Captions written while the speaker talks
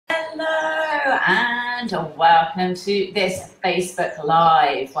Hello and welcome to this Facebook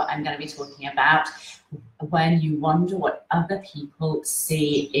Live. What I'm going to be talking about when you wonder what other people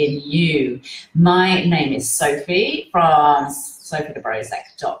see in you. My name is Sophie from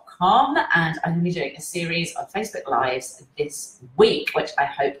sophiethebrozek.com, and I'm going to be doing a series of Facebook Lives this week, which I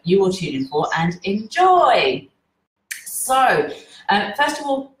hope you will tune in for and enjoy. So, first of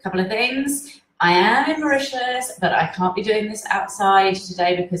all, a couple of things. I am in Mauritius, but I can't be doing this outside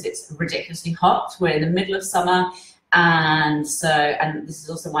today because it's ridiculously hot. We're in the middle of summer, and this is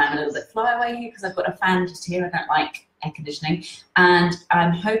also why I'm a little bit fly away here, because I've got a fan just here. I don't like air conditioning, and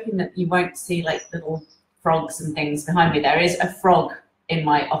I'm hoping that you won't see like little frogs and things behind me. There is a frog in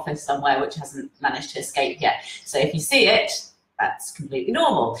my office somewhere which hasn't managed to escape yet. So if you see it, that's completely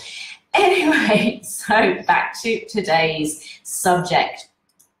normal. Anyway, so back to today's subject.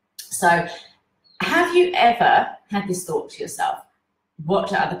 So, have you ever had this thought to yourself? What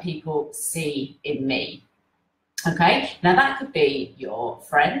do other people see in me? Okay, now that could be your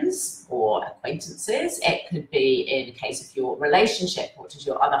friends or acquaintances. It could be in the case of your relationship. What does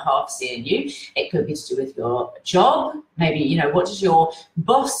your other half see in you? It could be to do with your job. Maybe, what does your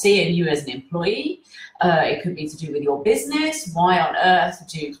boss see in you as an employee? It could be to do with your business. Why on earth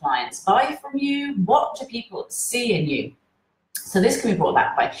do clients buy from you? What do people see in you? So this can be brought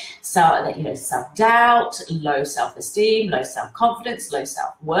back by self-doubt, low self-esteem, low self-confidence, low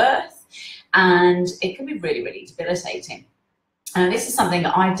self-worth, and it can be really, really debilitating. And this is something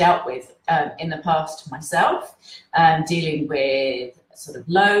that I've dealt with in the past myself, dealing with sort of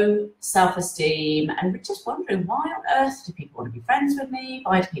low self-esteem and just wondering, why on earth do people want to be friends with me?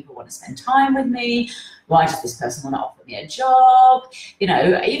 Why do people want to spend time with me? Why does this person want to offer me a job?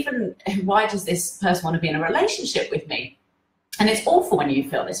 Even why does this person want to be in a relationship with me? And it's awful when you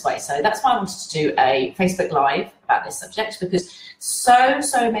feel this way. So that's why I wanted to do a Facebook Live about this subject, because so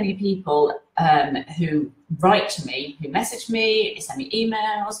many people who write to me, who message me, send me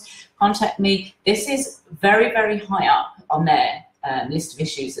emails, contact me, this is very, very high up on their list of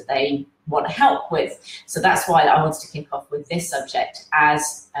issues that they want help with. So that's why I wanted to kick off with this subject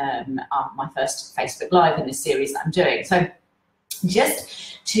as my first Facebook Live in this series that I'm doing. So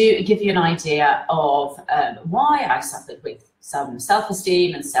just to give you an idea of why I suffered with some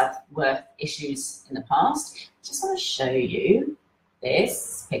self-esteem and self-worth issues in the past, I just want to show you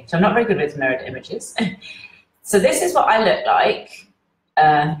this picture. I'm not very good with mirrored images. So this is what I look like.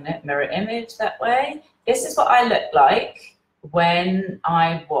 Mirror image that way. This is what I look like when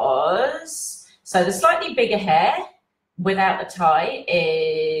I was, so the slightly bigger hair without the tie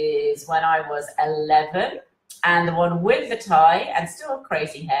is when I was 11. And the one with the tie and still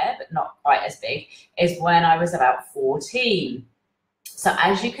crazy hair, but not quite as big, is when I was about 14. So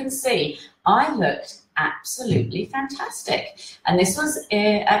as you can see, I looked absolutely fantastic. And this was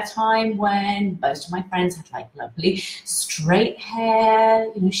a time when most of my friends had like lovely straight hair,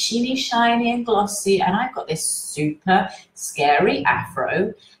 sheeny, shiny and glossy. And I've got this super scary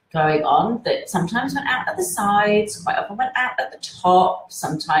afro going on that sometimes went out at the sides, quite often went out at the top,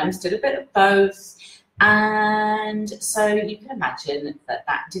 sometimes did a bit of both. And so you can imagine that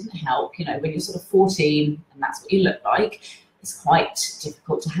didn't help, when you're sort of 14 and that's what you look like, it's quite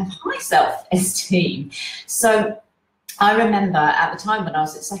difficult to have high self-esteem. So I remember at the time when I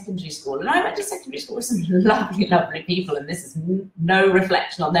was at secondary school, and I went to secondary school with some lovely, lovely people, and this is no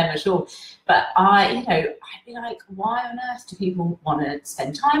reflection on them at all, but I'd be like, why on earth do people want to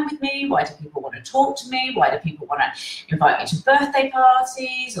spend time with me? Why do people want to talk to me? Why do people want to invite me to birthday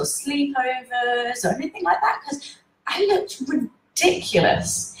parties or sleepovers or anything like that? Because I looked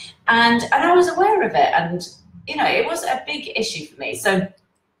ridiculous, and I was aware of it, and it was a big issue for me. So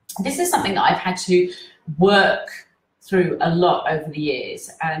this is something that I've had to work through a lot over the years,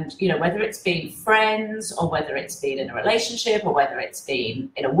 and whether it's been friends or whether it's been in a relationship or whether it's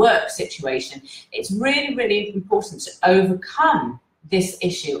been in a work situation, it's really, really important to overcome this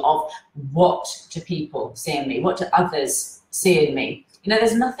issue of what do people see in me, what do others see in me.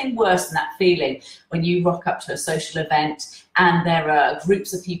 There's nothing worse than that feeling when you rock up to a social event and there are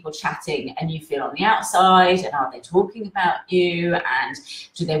groups of people chatting and you feel on the outside, and are they talking about you, and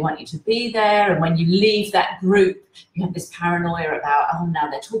do they want you to be there? And when you leave that group, you have this paranoia about, oh, now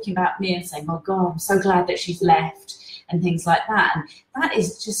they're talking about me and saying, oh God, I'm so glad that she's left, and things like that. And that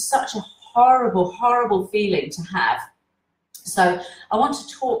is just such a horrible, horrible feeling to have. So I want to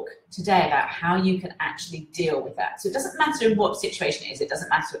talk today about how you can actually deal with that. So it doesn't matter in what situation it is. It doesn't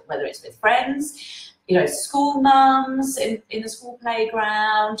matter whether it's with friends, school mums in the school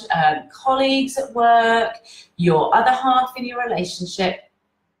playground, colleagues at work, your other half in your relationship.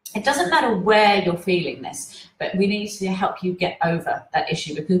 it doesn't matter where you're feeling this, but we need to help you get over that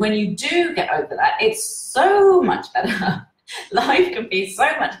issue, because when you do get over that, it's so much better. Life can be so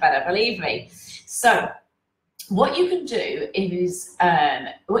much better, believe me. So what you can do is,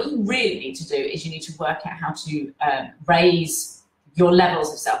 what you really need to do is you need to work out how to raise your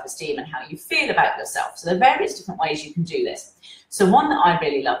levels of self-esteem and how you feel about yourself. So there are various different ways you can do this. So one that I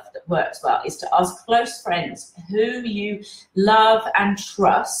really love that works well is to ask close friends who you love and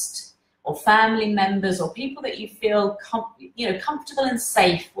trust, or family members, or people that you feel comfortable and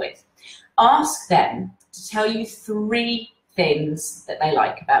safe with. Ask them to tell you 3 things that they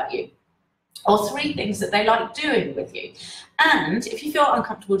like about you, or 3 things that they like doing with you. And if you feel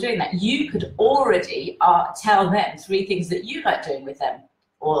uncomfortable doing that, you could already tell them 3 things that you like doing with them,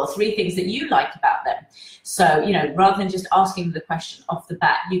 or 3 things that you like about them. So, rather than just asking the question off the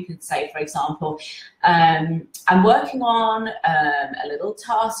bat, you could say, for example, I'm working on a little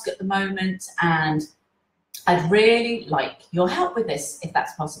task at the moment, and I'd really like your help with this, if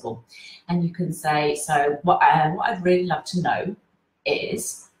that's possible. And you can say, so what I'd really love to know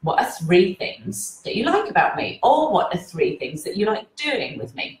is, what are 3 things that you like about me? Or what are 3 things that you like doing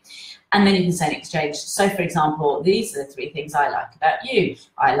with me? And then you can say in exchange, so for example, these are the 3 things I like about you.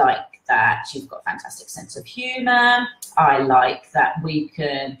 I like that you've got a fantastic sense of humor. I like that we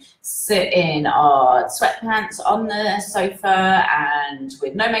can sit in our sweatpants on the sofa and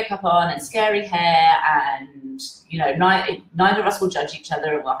with no makeup on and scary hair, and neither of us will judge each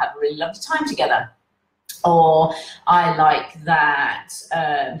other, and we'll have a really lovely time together. Or I like that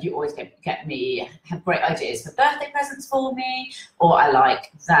you always have great ideas for birthday presents for me. Or I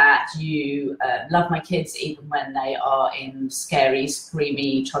like that you love my kids even when they are in scary,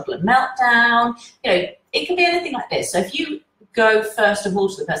 screamy toddler meltdown. It can be anything like this. So if you go first of all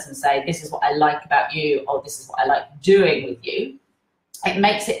to the person and say, this is what I like about you, or this is what I like doing with you, it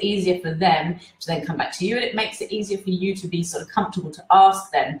makes it easier for them to then come back to you, and it makes it easier for you to be sort of comfortable to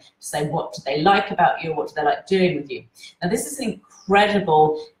ask them to say, what do they like about you, or what do they like doing with you? Now, this is an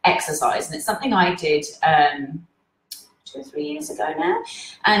incredible exercise, and it's something I did 2 or 3 years ago now,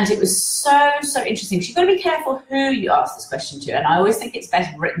 and it was so interesting. So you've got to be careful who you ask this question to, and I always think it's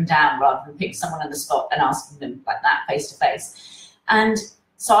better written down rather than pick someone on the spot and asking them like that face to face. And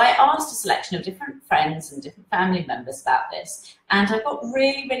so I asked a selection of different friends and different family members about this, and I got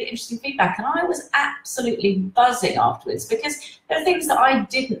really interesting feedback, and I was absolutely buzzing afterwards, because there are things that I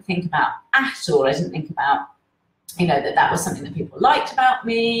didn't think about at all. I didn't think about, that was something that people liked about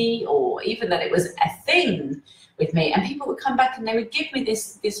me, or even that it was a thing with me, and people would come back and they would give me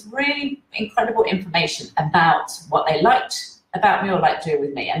this really incredible information about what they liked about me or liked doing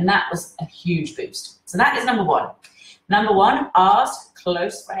with me, and that was a huge boost. So that is number 1. Number 1, ask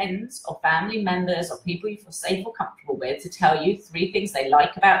close friends or family members or people you feel safe or comfortable with to tell you 3 things they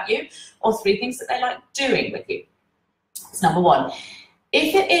like about you, or 3 things that they like doing with you. That's number 1.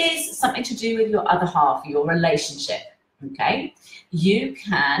 If it is something to do with your other half, your relationship, okay, you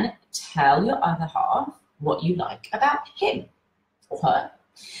can tell your other half what you like about him or her,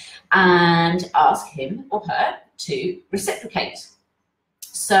 and ask him or her to reciprocate.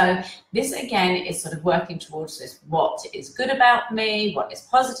 So this again is sort of working towards this, what is good about me, what is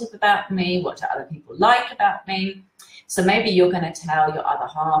positive about me, what do other people like about me. So maybe you're going to tell your other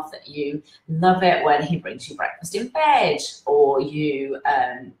half that you love it when he brings you breakfast in bed, or you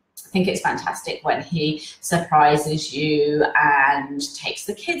think it's fantastic when he surprises you and takes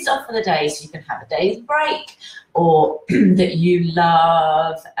the kids off for the day so you can have a day's break, or that you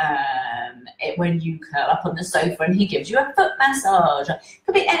love it when you curl up on the sofa and he gives you a foot massage. It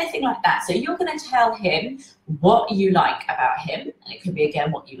could be anything like that. So you're going to tell him what you like about him, and it could be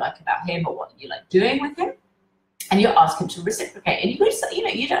again what you like about him or what you like doing with him. And you ask him to reciprocate. And you could say,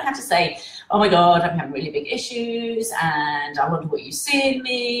 you don't have to say, oh my God, I'm having really big issues, and I wonder what you see in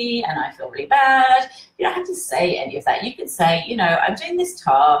me, and I feel really bad. You don't have to say any of that. You could say, I'm doing this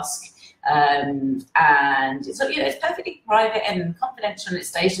task, and it's perfectly private and confidential, and it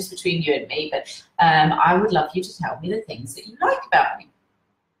stays just between you and me, but I would love you to tell me the things that you like about me.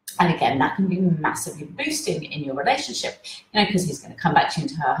 And again, that can be massively boosting in your relationship, because he's going to come back to you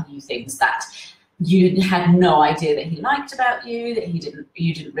and tell you things that you had no idea that he liked about you, that you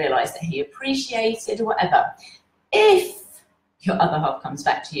didn't realize that he appreciated, or whatever. If your other half comes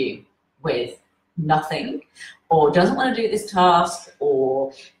back to you with nothing, or doesn't want to do this task,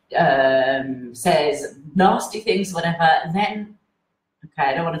 or says nasty things, whatever, then,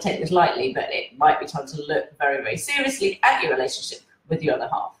 okay, I don't want to take this lightly, but it might be time to look very seriously at your relationship with your other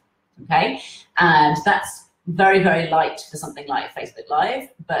half, okay? And that's very, very light for something like Facebook Live,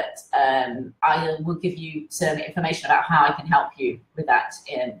 but I will give you some information about how I can help you with that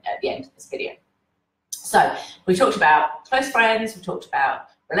at the end of this video. So we talked about close friends, we talked about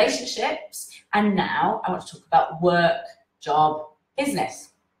relationships, and now I want to talk about work, job, business.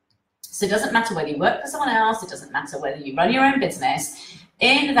 So it doesn't matter whether you work for someone else, it doesn't matter whether you run your own business.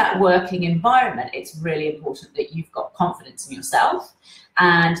 In that working environment, it's really important that you've got confidence in yourself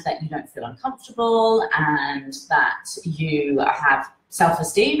and that you don't feel uncomfortable and that you have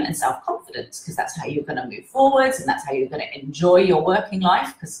self-esteem and self-confidence, because that's how you're going to move forwards and that's how you're going to enjoy your working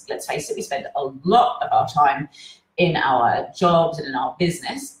life, because let's face it, we spend a lot of our time in our jobs and in our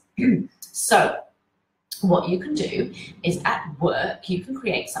business. So what you can do is at work, you can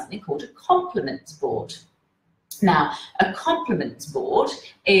create something called a compliments board. Now, a compliments board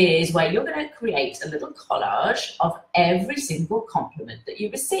is where you're going to create a little collage of every single compliment that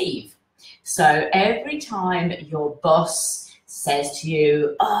you receive. So every time your boss says to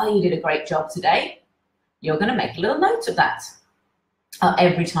you, oh, you did a great job today, you're going to make a little note of that.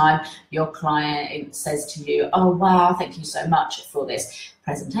 Every time your client says to you, oh, wow, thank you so much for this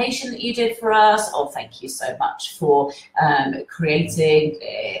presentation that you did for us, or thank you so much for creating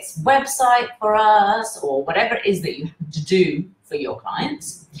this website for us, or whatever it is that you have to do for your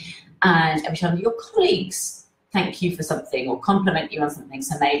clients. And every time your colleagues thank you for something or compliment you on something,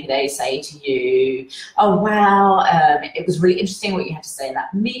 so maybe they say to you, oh, wow, it was really interesting what you had to say in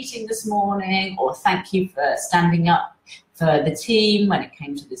that meeting this morning, or thank you for standing up for the team when it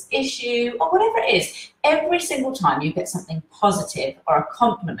came to this issue, or whatever it is. Every single time you get something positive or a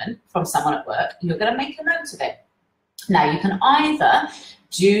compliment from someone at work, you're going to make a note of it. Now, you can either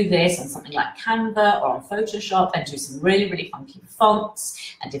do this on something like Canva or on Photoshop and do some really, really funky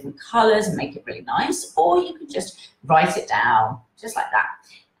fonts and different colors and make it really nice, or you can just write it down just like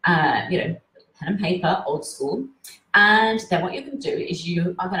that, you know, pen and paper, old school. And then what you can do is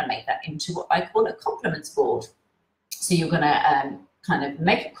you are going to make that into what I call a compliments board. So you're going to kind of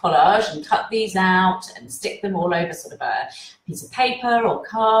make a collage and cut these out and stick them all over sort of a piece of paper or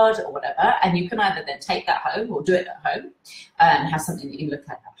card or whatever. And you can either then take that home or do it at home and have something that you look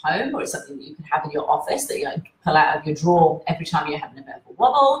at home, or it's something that you can have in your office that you pull out of your drawer every time you're having a bit of a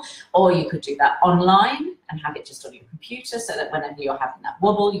wobble, or you could do that online and have it just on your computer so that whenever you're having that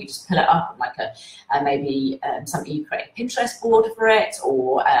wobble, you just pull it up on like maybe something you create a Pinterest board for it,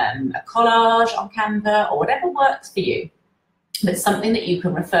 or a collage on Canva, or whatever works for you. But something that you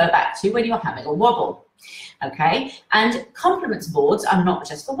can refer back to when you're having a wobble, okay? And compliments boards are not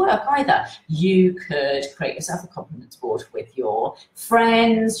just for work either. You could create yourself a compliments board with your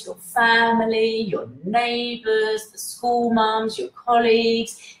friends, your family, your neighbours, the school mums, your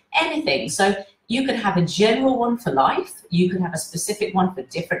colleagues, anything. So you could have a general one for life. You could have a specific one for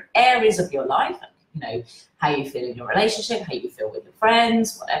different areas of your life, you know, how you feel in your relationship, how you feel with your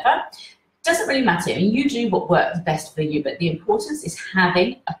friends, whatever. Doesn't really matter. I mean, you do what works best for you, but the importance is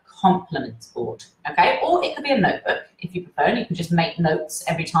having a compliments board, okay? Or it could be a notebook if you prefer, and you can just make notes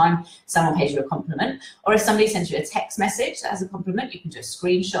every time someone pays you a compliment. Or if somebody sends you a text message as a compliment, you can do a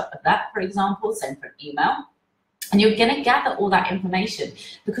screenshot of that, for example, send for an email. And you're going to gather all that information,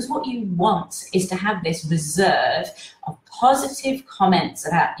 because what you want is to have this reserve of positive comments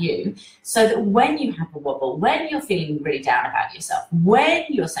about you, so that when you have a wobble, when you're feeling really down about yourself, when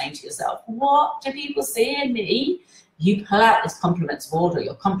you're saying to yourself, what do people see in me? You pull out this compliments board or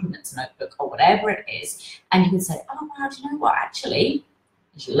your compliments notebook or whatever it is, and you can say, oh, wow, do you know what, actually,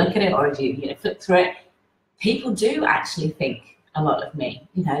 as you look at it or as you flip through it, people do actually think a lot of me.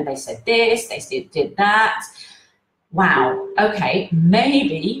 You know, they said this, they did that. Wow, okay,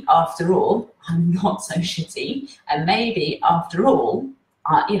 maybe after all, I'm not so shitty, and maybe after all,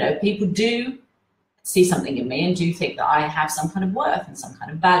 you know, people do see something in me and do think that I have some kind of worth and some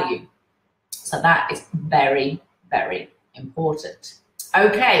kind of value. So that is very, very important.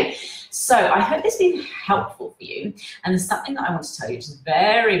 Okay, so I hope this has been helpful for you. And there's something that I want to tell you, which is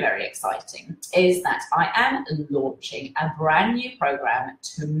very, very exciting, is that I am launching a brand new program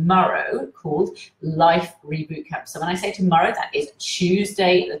tomorrow called Life Reboot Camp. So when I say tomorrow, that is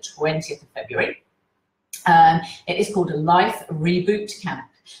Tuesday, the 20th of February. It is called a Life Reboot Camp,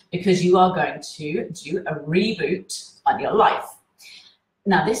 because you are going to do a reboot on your life.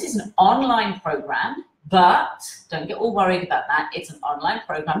 Now, this is an online program, but don't get all worried about that. It's an online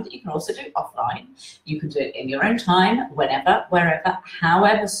program that you can also do offline. You can do it in your own time, whenever, wherever,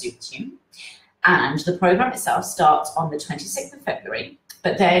 however suits you. And the program itself starts on the 26th of February,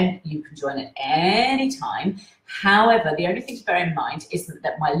 but then you can join at any time. However, the only thing to bear in mind is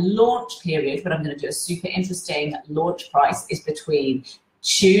that my launch period, when I'm going to do a super interesting launch price, is between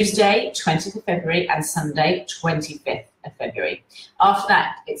Tuesday, 20th of February, and Sunday, 25th of February. After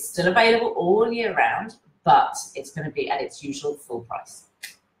that, it's still available all year round, but it's going to be at its usual full price.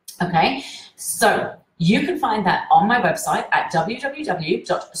 Okay, so you can find that on my website at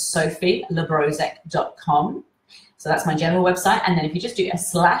www.sophielebrozek.com. So that's my general website. And then if you just do a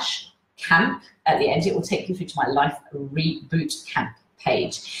 /camp at the end, it will take you through to my Life Reboot Camp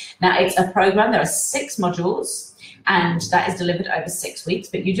page. Now, it's a program. There are 6 modules, and that is delivered over 6 weeks,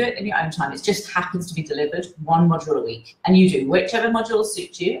 but you do it in your own time. It just happens to be delivered 1 module a week, and you do whichever module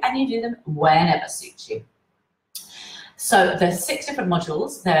suits you, and you do them whenever suits you. So there's 6 different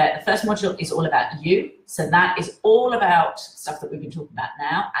modules. The first module is all about you. So that is all about stuff that we've been talking about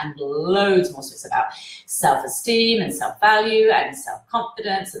now, and loads more. So it's about self-esteem and self-value and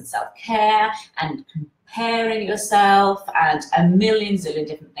self-confidence and self-care and comparing yourself and a million zillion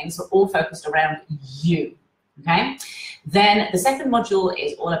different things. So all focused around you, okay? Then the second module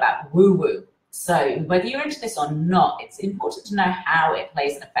is all about woo-woo. So whether you're into this or not, it's important to know how it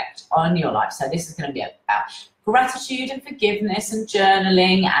plays an effect on your life. So this is going to be about gratitude and forgiveness and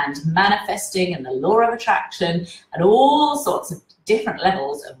journaling and manifesting and the law of attraction and all sorts of different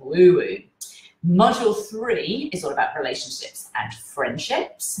levels of woo-woo. Module 3 is all about relationships and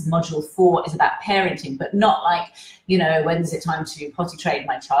friendships. Module 4 is about parenting, but not like, you know, when is it time to potty train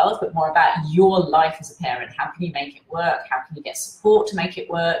my child, but more about your life as a parent. How can you make it work? How can you get support to make it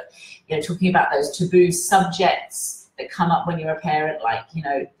work? You know, talking about those taboo subjects that come up when you're a parent, like, you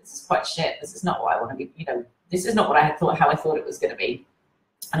know, this is quite shit. This is not what I want to be, you know, this is not what I had thought, how I thought it was going to be,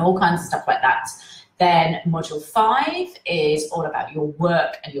 and all kinds of stuff like that. Then module 5 is all about your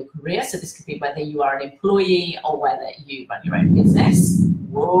work and your career. So this could be whether you are an employee or whether you run your own business.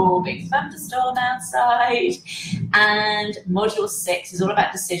 Whoa, big thunderstorm outside. And module 6 is all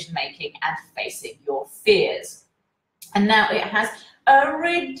about decision making and facing your fears. And now it has a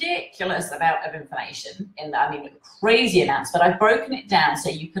ridiculous amount of information in that, I mean, crazy amounts, but I've broken it down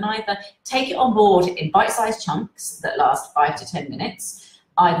so you can either take it on board in bite-sized chunks that last 5 to 10 minutes,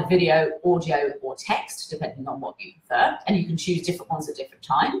 either video, audio, or text, depending on what you prefer, and you can choose different ones at different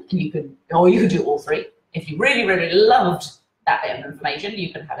time, and you could, or you could do all 3. If you really, really loved that bit of information,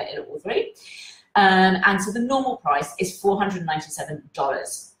 you can have it in all 3. And so the normal price is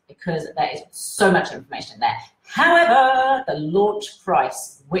 $497 because there is so much information there. However, the launch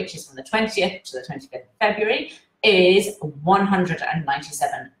price, which is from the 20th to the 25th of February, is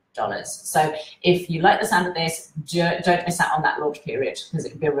 $197. So if you like the sound of this, don't miss out on that launch period, because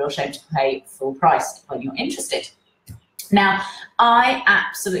it would be a real shame to pay full price when you're interested. Now, I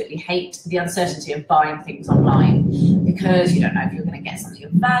absolutely hate the uncertainty of buying things online because you don't know if you're going to get something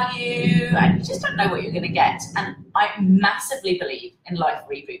of value and you just don't know what you're going to get. And I massively believe in Life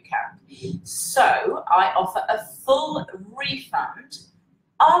Reboot Camp. So I offer a full refund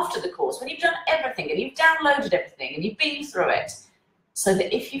after the course when you've done everything and you've downloaded everything and you've been through it. So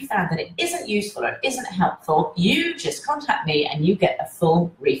that if you found that it isn't useful or isn't helpful, you just contact me and you get a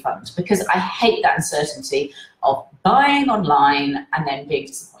full refund, because I hate that uncertainty of buying online and then being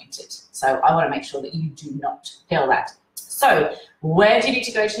disappointed. So I want to make sure that you do not feel that. So where do you need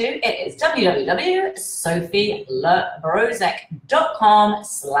to go to? It is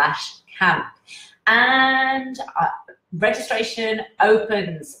www.sophielebrozek.com/camp. And registration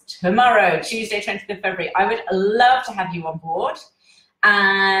opens tomorrow, Tuesday, 20th of February. I would love to have you on board.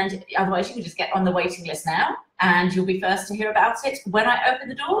 And otherwise you can just get on the waiting list now and you'll be first to hear about it when I open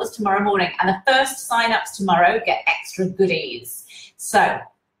the doors tomorrow morning. And the first sign-ups tomorrow get extra goodies. So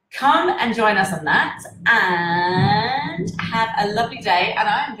come and join us on that and have a lovely day. And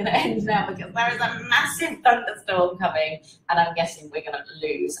I'm going to end now because there is a massive thunderstorm coming and I'm guessing we're going to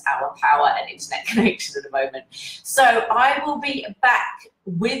lose our power and internet connection at the moment. So I will be back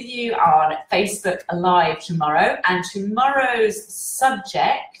with you on Facebook Live tomorrow, and tomorrow's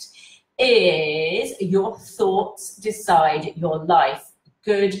subject is your thoughts decide your life,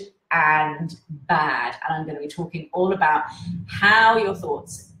 good and bad. And I'm going to be talking all about how your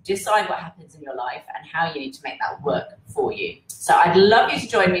thoughts decide what happens in your life and how you need to make that work for you. So I'd love you to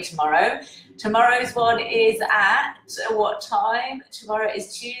join me tomorrow. Tomorrow's one is at what time? Tomorrow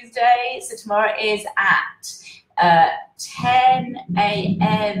is Tuesday, so tomorrow is at 10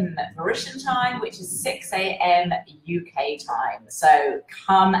 a.m. Mauritian time, which is 6 a.m. UK time. So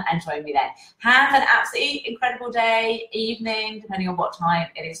come and join me then. Have an absolutely incredible day, evening, depending on what time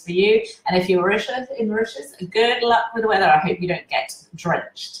it is for you. And if you're in Mauritius, good luck with the weather. I hope you don't get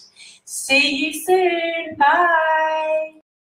drenched. See you soon. Bye.